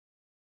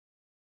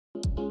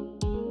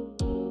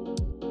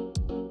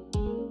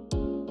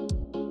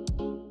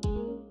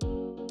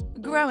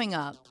Growing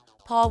up,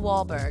 Paul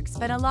Wahlberg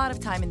spent a lot of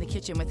time in the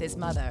kitchen with his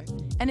mother,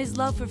 and his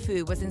love for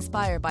food was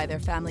inspired by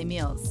their family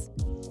meals.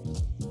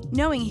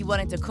 Knowing he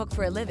wanted to cook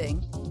for a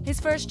living,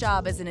 his first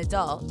job as an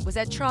adult was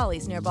at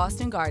Trolley's near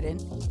Boston Garden,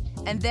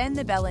 and then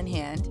the Bell in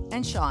Hand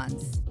and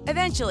Sean's.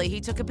 Eventually,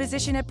 he took a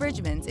position at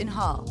Bridgman's in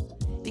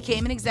Hull,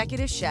 became an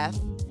executive chef,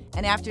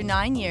 and after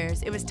 9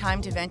 years, it was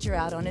time to venture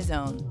out on his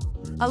own.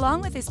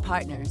 Along with his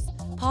partners,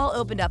 Paul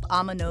opened up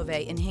Alma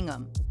Nove in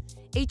Hingham,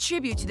 a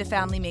tribute to the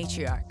family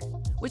matriarch,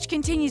 which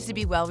continues to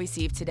be well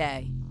received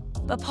today.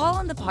 But Paul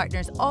and the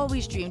partners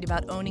always dreamed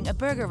about owning a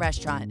burger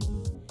restaurant,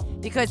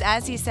 because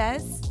as he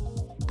says,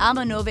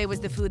 Alma Nove was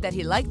the food that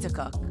he liked to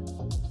cook.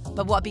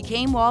 But what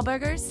became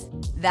Wahlburgers?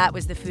 That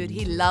was the food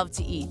he loved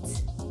to eat.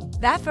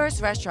 That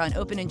first restaurant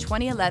opened in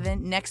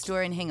 2011 next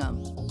door in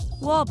Hingham.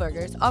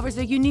 Wahlburgers offers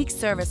a unique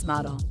service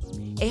model,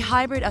 a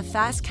hybrid of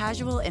fast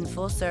casual and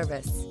full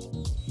service,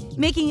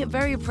 making it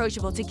very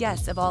approachable to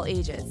guests of all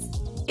ages.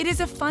 It is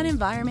a fun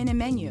environment and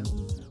menu,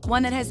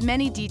 one that has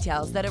many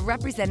details that are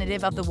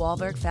representative of the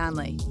Wahlberg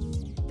family,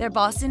 their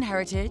Boston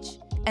heritage,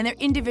 and their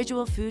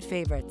individual food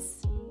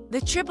favorites. The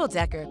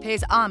triple-decker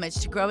pays homage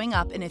to growing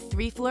up in a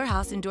 3-floor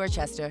house in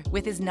Dorchester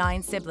with his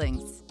 9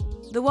 siblings.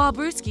 The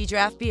Wahlbrewski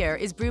draft beer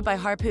is brewed by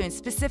Harpoon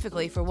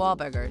specifically for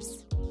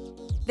Wahlburgers.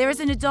 There is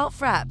an adult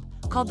frap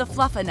called the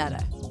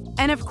Fluffernutter.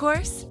 And of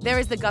course, there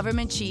is the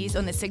government cheese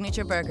on the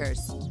signature burgers,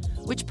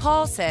 which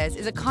Paul says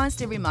is a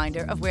constant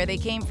reminder of where they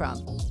came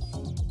from.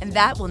 And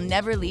that will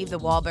never leave the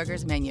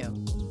Wahlburgers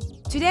menu.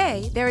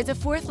 Today, there is a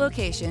 4th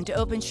location to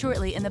open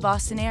shortly in the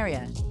Boston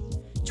area,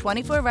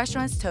 24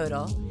 restaurants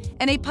total,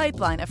 and a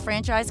pipeline of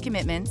franchise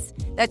commitments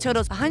that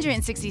totals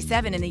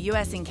 167 in the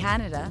US and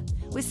Canada,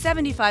 with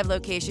 75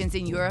 locations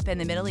in Europe and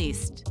the Middle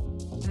East.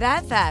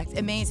 That fact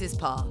amazes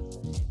Paul,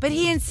 but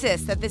he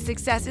insists that the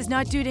success is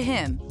not due to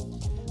him.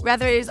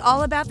 Rather, it is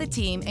all about the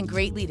team and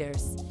great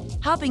leaders,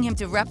 helping him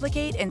to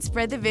replicate and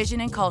spread the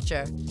vision and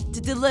culture to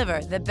deliver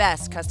the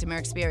best customer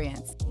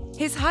experience.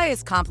 His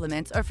highest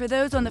compliments are for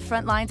those on the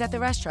front lines at the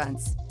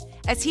restaurants,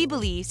 as he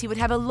believes he would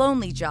have a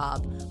lonely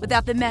job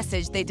without the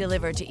message they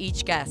deliver to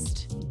each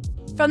guest.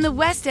 From the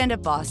West End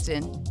of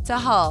Boston, to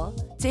Hull,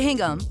 to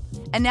Hingham,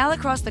 and now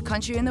across the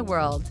country and the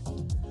world,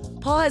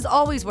 Paul has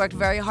always worked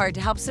very hard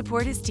to help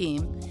support his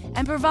team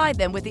and provide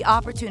them with the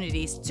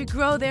opportunities to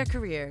grow their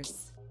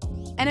careers.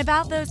 And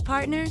about those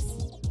partners,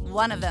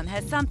 one of them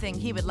has something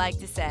he would like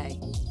to say.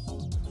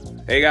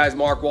 Hey guys,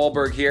 Mark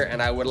Wahlberg here,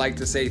 and I would like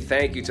to say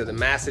thank you to the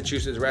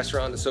Massachusetts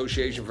Restaurant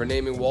Association for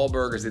naming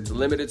Wahlburgers its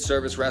Limited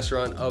Service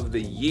Restaurant of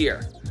the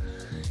Year.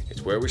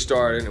 It's where we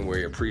started, and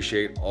we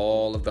appreciate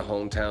all of the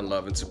hometown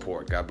love and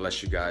support. God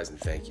bless you guys, and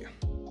thank you.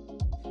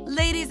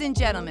 Ladies and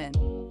gentlemen,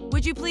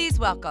 would you please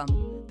welcome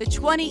the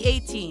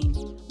 2018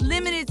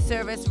 Limited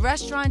Service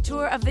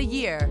Restaurateur of the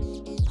Year,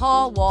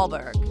 Paul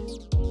Wahlberg.